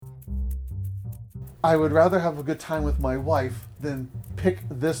I would rather have a good time with my wife than pick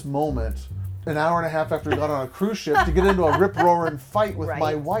this moment an hour and a half after we got on a cruise ship to get into a rip-roaring fight with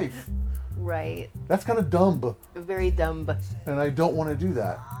my Right. wife. Right. That's kind of dumb, Very dumb. and I don't want to do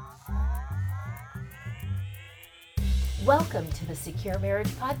that. Welcome to the Secure Marriage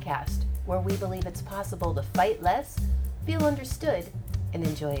Podcast, where we believe it's possible to fight less, feel understood, and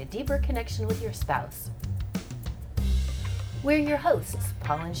enjoy a deeper connection with your spouse. We're your hosts,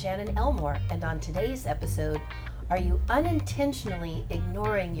 Paul and Shannon Elmore, and on today's episode, are you unintentionally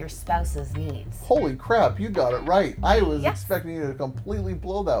ignoring your spouse's needs? Holy crap, you got it right. I was Yes. expecting you to completely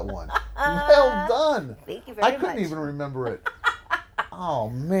blow that one. Well done. Thank you very I couldn't much. even remember it. Oh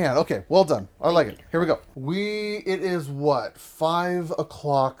man. Okay, well done. I like it. Here we go. It is what, 5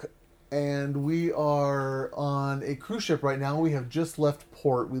 o'clock, and we are on a cruise ship right now. We have just left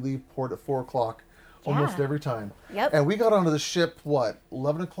port. We leave port at 4 o'clock almost Yeah. every time. Yep. And we got onto the ship, what,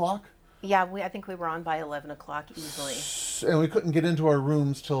 11 o'clock? Yeah, I think we were on by 11 o'clock easily. And we couldn't get into our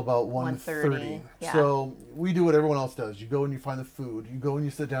rooms till about 1:30. yeah. So we do what everyone else does. You go and you find the food. You go and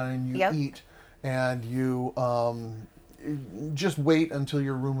you sit down and you Yep. eat. And you just wait until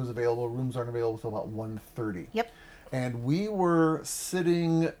your room is available. Rooms aren't available until about 1:30. Yep. And we were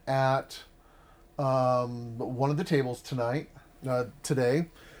sitting at one of the tables today.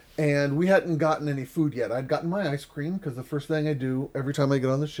 And we hadn't gotten any food yet. I'd gotten my ice cream because the first thing I do every time I get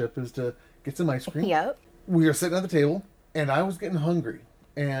on the ship is to get some ice cream. Yep. We were sitting at the table, and I was getting hungry.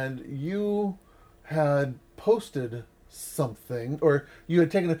 And you had posted something, or you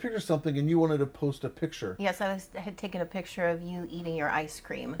had taken a picture of something, and you wanted to post a picture. Yes, I had taken a picture of you eating your ice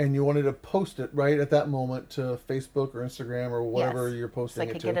cream. And you wanted to post it right at that moment to Facebook or Instagram or whatever Yes, you're so posting I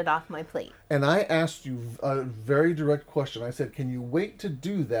it could to. get it off my plate. And I asked you a very direct question. I said, can you wait to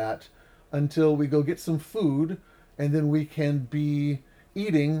do that until we go get some food, and then we can be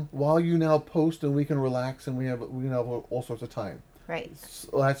eating while you now post, and we can relax, and we have all sorts of time. Right.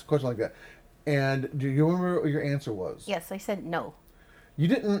 So I asked a question like that. And do you remember what your answer was? Yes, I said no. You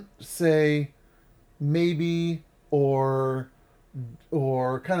didn't say maybe or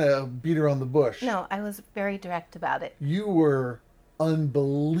kind of beat around the bush. No, I was very direct about it. You were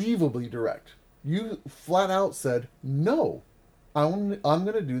unbelievably direct. You flat out said, no, I'm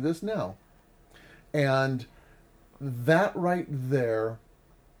going to do this now. And that right there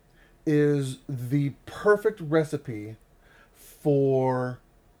is the perfect recipe for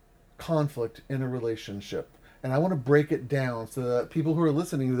conflict in a relationship. And I want to break it down so that people who are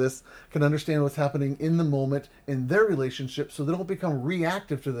listening to this can understand what's happening in the moment in their relationship, so they don't become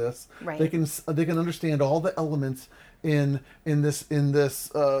reactive to this. Right. They can understand all the elements in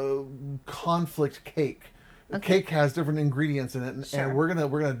this conflict cake. Okay. Cake has different ingredients in it, Sure. and we're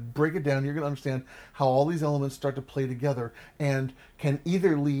gonna break it down. You're gonna understand how all these elements start to play together and can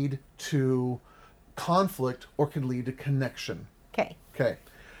either lead to conflict or can lead to connection. Okay. Okay.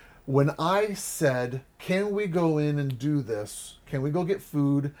 When I said, can we go in and do this? Can we go get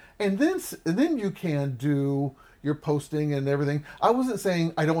food? And then you can do your posting and everything. I wasn't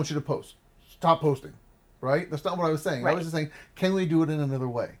saying, I don't want you to post. Stop posting. Right? That's not what I was saying. Right. I was just saying, can we do it in another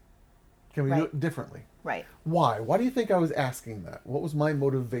way? Can we do Right. it differently? Right. Why? Why do you think I was asking that? What was my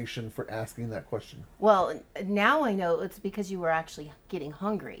motivation for asking that question? Well, now I know it's because you were actually getting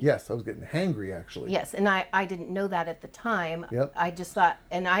hungry. Yes, I was getting hangry, actually. Yes, and I didn't know that at the time. Yep. I just thought,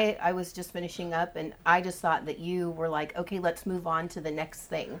 and I was just finishing up, and I just thought that you were like, okay, let's move on to the next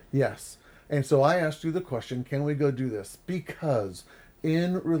thing. Yes. And so I asked you the question, can we go do this? Because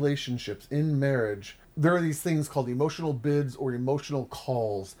in relationships, in marriage, there are these things called emotional bids or emotional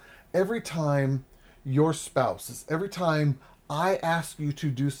calls. Every time every time I ask you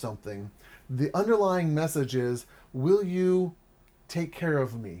to do something, the underlying message is, will you take care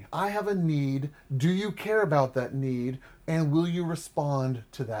of me? I have a need. Do you care about that need? And will you respond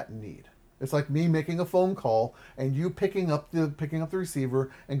to that need? It's like me making a phone call and you picking up the receiver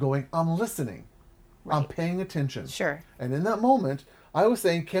and going, I'm listening. I'm Right. paying attention. Sure. And in that moment, I was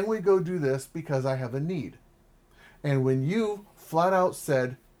saying, can we go do this because I have a need? And when you flat out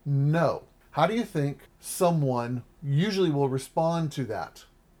said no, how do you think someone usually will respond to that?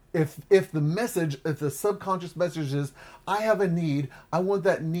 If the subconscious message is, I have a need, I want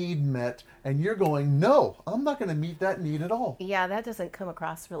that need met, and you're going, no, I'm not going to meet that need at all. Yeah, that doesn't come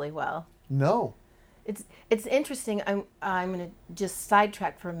across really well. No. It's interesting. I'm going to just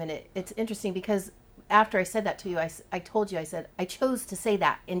sidetrack for a minute. It's interesting because after I said that to you, I told you, I said, I chose to say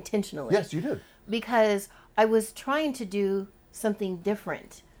that intentionally. Yes, you did. Because I was trying to do something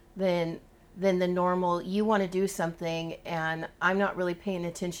different than the normal. You want to do something and I'm not really paying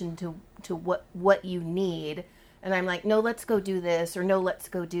attention to what you need, And I'm like, no, let's go do this, or no, let's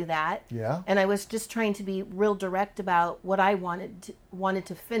go do that. Yeah. And I was just trying to be real direct about what I wanted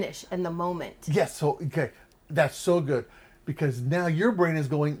to finish in the moment. Yes. So, okay. That's so good. Because now your brain is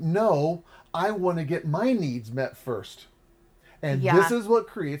going, no, I want to get my needs met first. And Yeah. this is what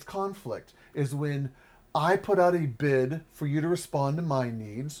creates conflict, is when I put out a bid for you to respond to my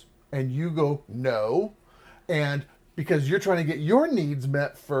needs, and you go, no. And because you're trying to get your needs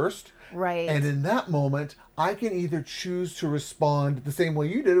met first. Right. And in that moment, I can either choose to respond the same way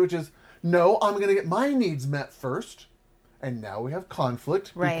you did, which is, no, I'm going to get my needs met first. And now we have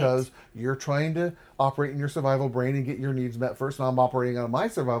conflict Right. because you're trying to operate in your survival brain and get your needs met first. And I'm operating on my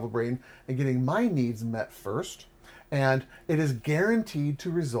survival brain and getting my needs met first. And it is guaranteed to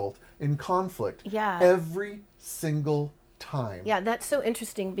result in conflict. Yeah. Every single time. Yeah, that's so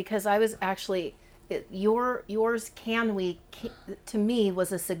interesting because I was actually yours to me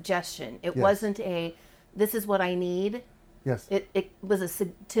was a suggestion. It Yes. wasn't this is what I need. Yes. It was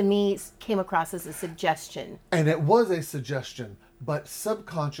to me came across as a suggestion. And it was a suggestion, but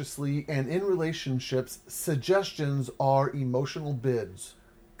subconsciously and in relationships, suggestions are emotional bids.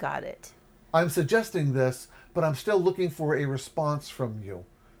 Got it. I'm suggesting this, but I'm still looking for a response from you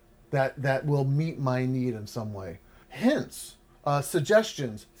that will meet my need in some way. Hence,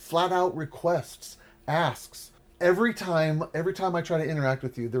 suggestions, flat out requests, asks. Every time I try to interact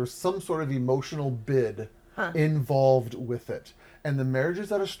with you, there's some sort of emotional bid involved with it. And the marriages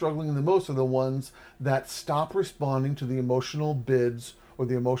that are struggling the most are the ones that stop responding to the emotional bids or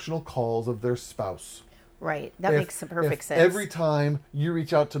the emotional calls of their spouse. Right. That makes some perfect sense. Every time you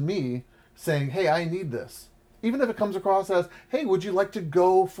reach out to me saying, hey, I need this, even if it comes across as, hey, would you like to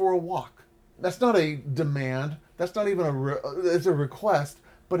go for a walk? That's not a demand. That's not even it's a request,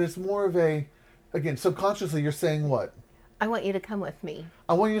 but it's more of again, subconsciously you're saying what? I want you to come with me.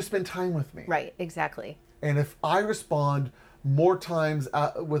 I want you to spend time with me. Right, exactly. And if I respond more times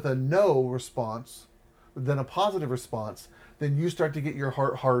with a no response than a positive response, then you start to get your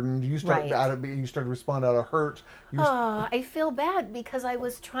heart hardened. You start Right. you start to respond out of hurt. I feel bad because I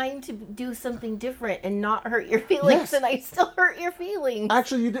was trying to do something different and not hurt your feelings, Yes. and I still hurt your feelings.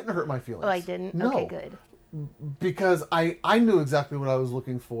 Actually, you didn't hurt my feelings. Oh, I didn't? No. Okay, good. Because I knew exactly what I was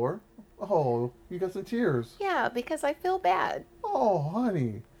looking for. Oh, you got some tears. Yeah, because I feel bad. Oh,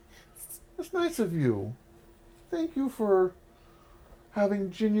 honey. That's nice of you. Thank you for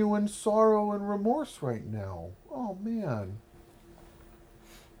having genuine sorrow and remorse right now. Oh, man.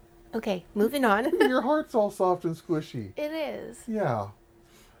 Okay, moving on. Your heart's all soft and squishy. It is. Yeah.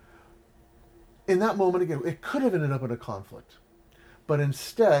 In that moment, again, it could have ended up in a conflict. But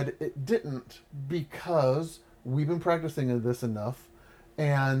instead, it didn't because we've been practicing this enough.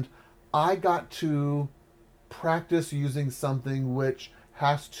 And I got to practice using something which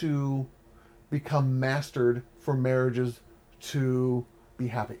has to become mastered for marriages to be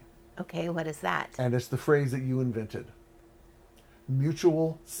happy. Okay, what is that? And it's the phrase that you invented.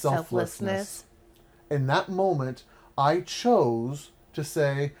 Mutual selflessness. In that moment, I chose to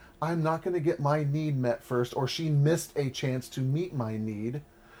say, I'm not going to get my need met first, or she missed a chance to meet my need.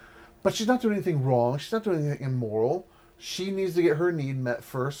 But she's not doing anything wrong. She's not doing anything immoral. She needs to get her need met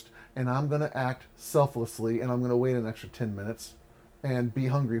first, and I'm going to act selflessly, and I'm going to wait an extra 10 minutes and be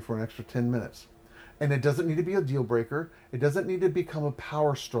hungry for an extra 10 minutes. And it doesn't need to be a deal breaker. It doesn't need to become a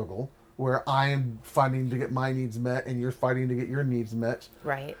power struggle where I am fighting to get my needs met and you're fighting to get your needs met.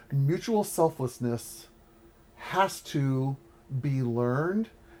 Right. Mutual selflessness has to be learned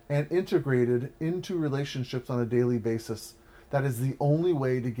and integrated into relationships on a daily basis. That is the only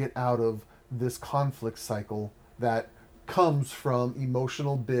way to get out of this conflict cycle that comes from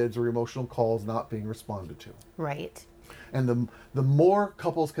emotional bids or emotional calls not being responded to. Right. And the more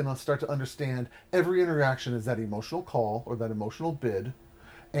couples can start to understand every interaction is that emotional call or that emotional bid.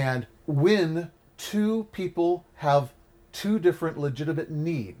 And when two people have two different legitimate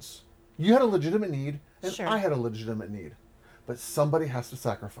needs, you had a legitimate need and Sure. I had a legitimate need, but somebody has to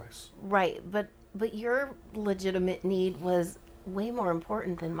sacrifice. Right. But your legitimate need was way more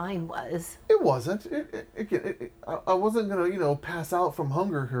important than mine was. It wasn't. I wasn't gonna, pass out from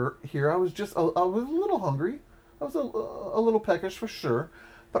hunger here. I was a little hungry. I was a little peckish for sure,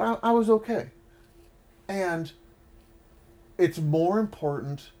 but I was okay. And it's more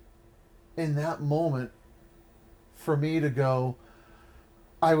important in that moment for me to go,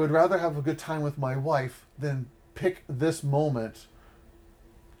 I would rather have a good time with my wife than pick this moment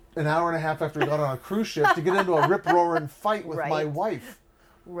an hour and a half after we got on a cruise ship to get into a rip-roaring fight with my Right. wife.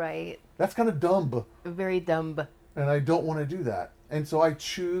 Right. That's kind of dumb. Very dumb. And I don't want to do that. And so I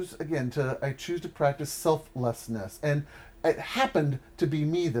choose to practice selflessness. And it happened to be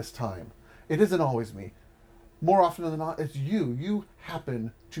me this time. It isn't always me. more often than not, it's you. You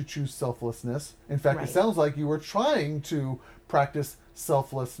happen to choose selflessness. In fact, Right. it sounds like you were trying to practice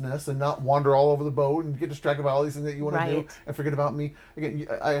selflessness and not wander all over the boat and get distracted by all these things that you want to do Right. and forget about me. Again,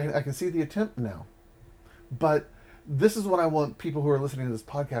 I can see the attempt now. But this is what I want people who are listening to this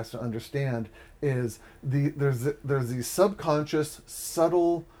podcast to understand is there's these subconscious,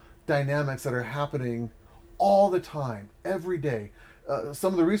 subtle dynamics that are happening all the time, every day.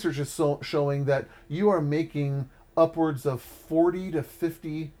 Some of the research is showing that you are making upwards of 40 to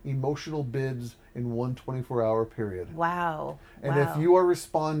 50 emotional bids in one 24-hour period. Wow. And wow. if you are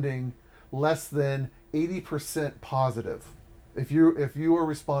responding less than 80% positive, if you are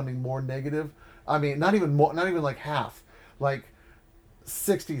responding more negative, I mean, not even like half, like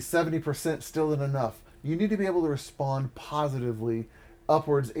 60, 70% still isn't enough. You need to be able to respond positively,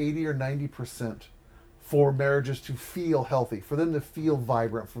 upwards 80 or 90%, for marriages to feel healthy, for them to feel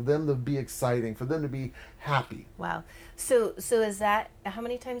vibrant, for them to be exciting, for them to be happy. Wow. So is that, how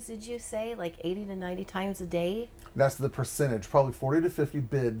many times did you say? Like 80 to 90 times a day? That's the percentage, probably 40 to 50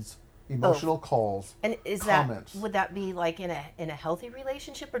 bids, emotional calls, And is comments. would that be like in a healthy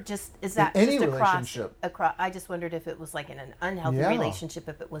relationship, or just is that any just relationship. across? I just wondered if it was like in an unhealthy Yeah. relationship,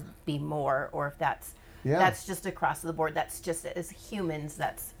 if it would be more, or if that's just across the board. That's just as humans.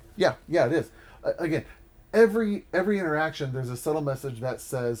 That's Yeah, it is. Again, every interaction, there's a subtle message that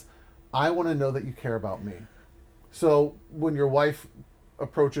says, I want to know that you care about me. So when your wife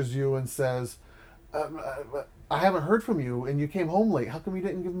approaches you and says, I haven't heard from you and you came home late, how come you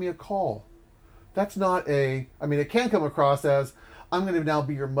didn't give me a call? That's not it can come across as, I'm going to now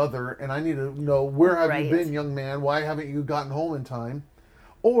be your mother and I need to know, where have Right. you been, young man? Why haven't you gotten home in time?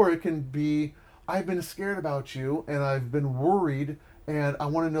 Or it can be, I've been scared about you and I've been worried and I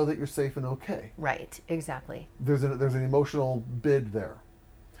want to know that you're safe and okay. right. Exactly. There's an emotional bid there.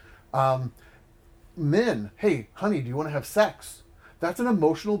 Men, hey, honey, do you want to have sex? That's an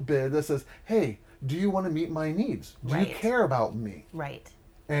emotional bid that says, hey, do you want to meet my needs? Do Right. you care about me? Right.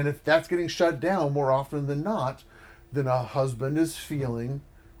 And if that's getting shut down more often than not, then a husband is feeling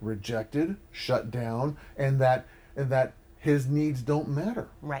rejected, shut down, and that his needs don't matter.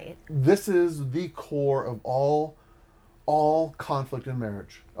 Right. This is the core of all conflict in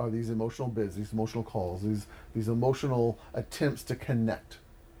marriage, are these emotional bids, these emotional calls, these emotional attempts to connect.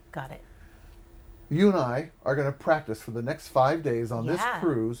 Got it. You and I are going to practice for the next 5 days on this Yeah.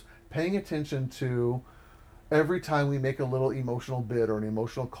 cruise, paying attention to every time we make a little emotional bid or an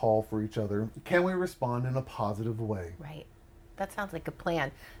emotional call for each other, can we respond in a positive way? Right. That sounds like a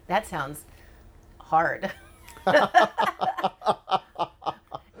plan. That sounds hard. Because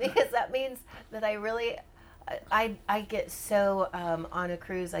that means that I get so on a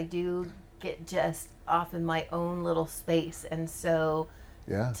cruise, I do get just off in my own little space, and so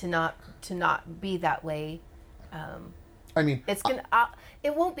Yeah. to not be that way, I mean, it's gonna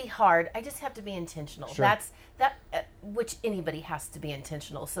it won't be hard. I just have to be intentional. Sure. That's which anybody has to be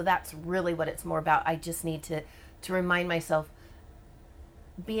intentional. So that's really what it's more about. I just need to remind myself,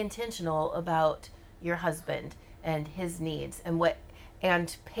 be intentional about your husband and his needs and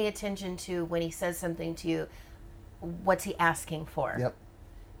pay attention to when he says something to you, what's he asking for? Yep.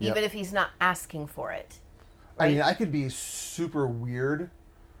 Even if he's not asking for it. I mean, right? I could be super weird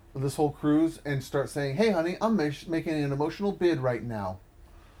with this whole cruise and start saying, hey, honey, I'm making an emotional bid right now.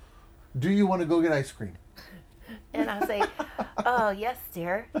 Do you want to go get ice cream? And I'll say, "Oh yes,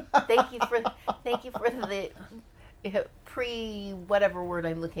 dear. Thank you for the pre whatever word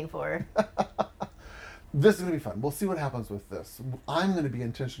I'm looking for." This is going to be fun. We'll see what happens with this. I'm going to be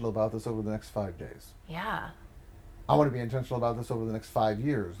intentional about this over the next 5 days. Yeah, I want to be intentional about this over the next 5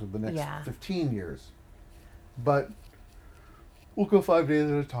 years, or the next Yeah. 15 years. But we'll go 5 days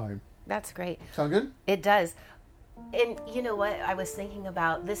at a time. that's great. Sound good? It does. And you know what? I was thinking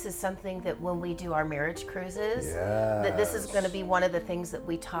about, this is something that when we do our marriage cruises, that this is going to be one of the things that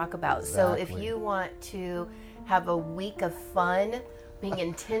we talk about. So if Exactly. you want to have a week of fun, being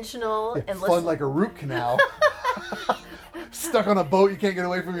intentional and Fun listen, like a root canal. Stuck on a boat, you can't get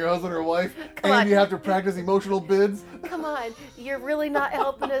away from your husband or wife, Come and on. you have to practice emotional bids. come on, you're really not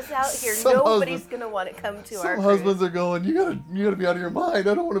helping us out here. Some Nobody's husbands- going to want to come to our Some cruise. husbands are going, you gotta be out of your mind.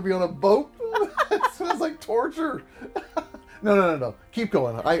 I don't want to be on a boat. It sounds like torture. No. Keep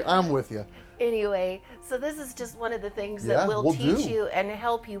going. I'm with you. Anyway, so this is just one of the things Yeah, that we'll we'll teach do. you and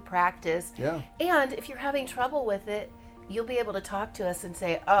help you practice. Yeah. And if you're having trouble with it, you'll be able to talk to us and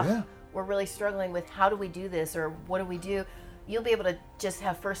say, "Oh, Yeah. we're really struggling with how do we do this, or what do we do?" You'll be able to just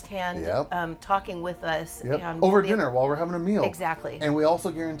have firsthand Yep. talking with us. Yep. And Over we'll be dinner able- while we're having a meal. Exactly. And we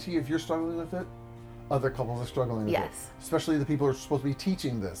also guarantee if you're struggling with it, other couples are struggling with it. Yes. Especially the people who are supposed to be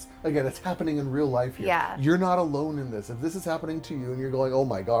teaching this. Again, it's happening in real life here. Yeah. You're not alone in this. If this is happening to you and you're going, oh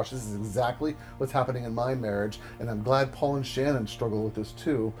my gosh, this is exactly what's happening in my marriage, and I'm glad Paul and Shannon struggle with this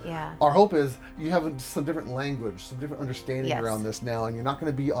too. Yeah. Our hope is you have some different language, some different understanding Yes. around this now, and you're not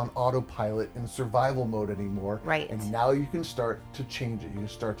going to be on autopilot in survival mode anymore. Right. And now you can start to change it. You can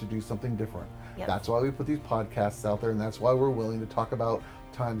start to do something different. Yep. That's why we put these podcasts out there, and that's why we're willing to talk about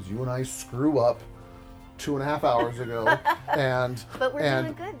times you and I screw up 2.5 hours ago, and But we're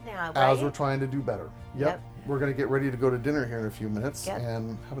and doing good now, right? as we're trying to do better. Yep. We're going to get ready to go to dinner here in a few minutes Yep.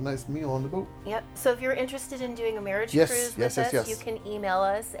 and have a nice meal on the boat. Yep. So if you're interested in doing a marriage Yes, cruise yes, with yes, us, yes. you can email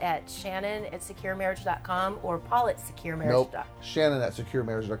us at shannon@securemarriage.com or paul@securemarriage.com. Nope. Shannon at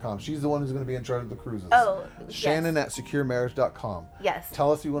securemarriage.com. She's the one who's going to be in charge of the cruises. Oh, Shannon at securemarriage.com. Yes.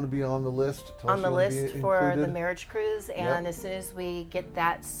 Tell us you want to be on the list. Tell us On you the want to be list for the included. marriage cruise, and Yep. as soon as we get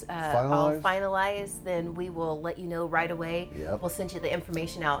that all Finalized. finalized, then we will let you know right away. Yep. We'll send you the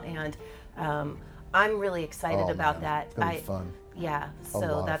information out, and I'm really excited Oh, about man. that. It's going to be fun. Yeah, A lot so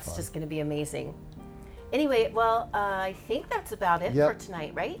of that's fun. just going to be amazing. Anyway, well, I think that's about it Yep. for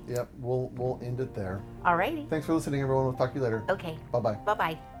tonight, right? Yep. We'll end it there. Alrighty. Thanks for listening, everyone. We'll talk to you later. Okay. Bye-bye.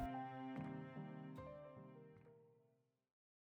 Bye-bye.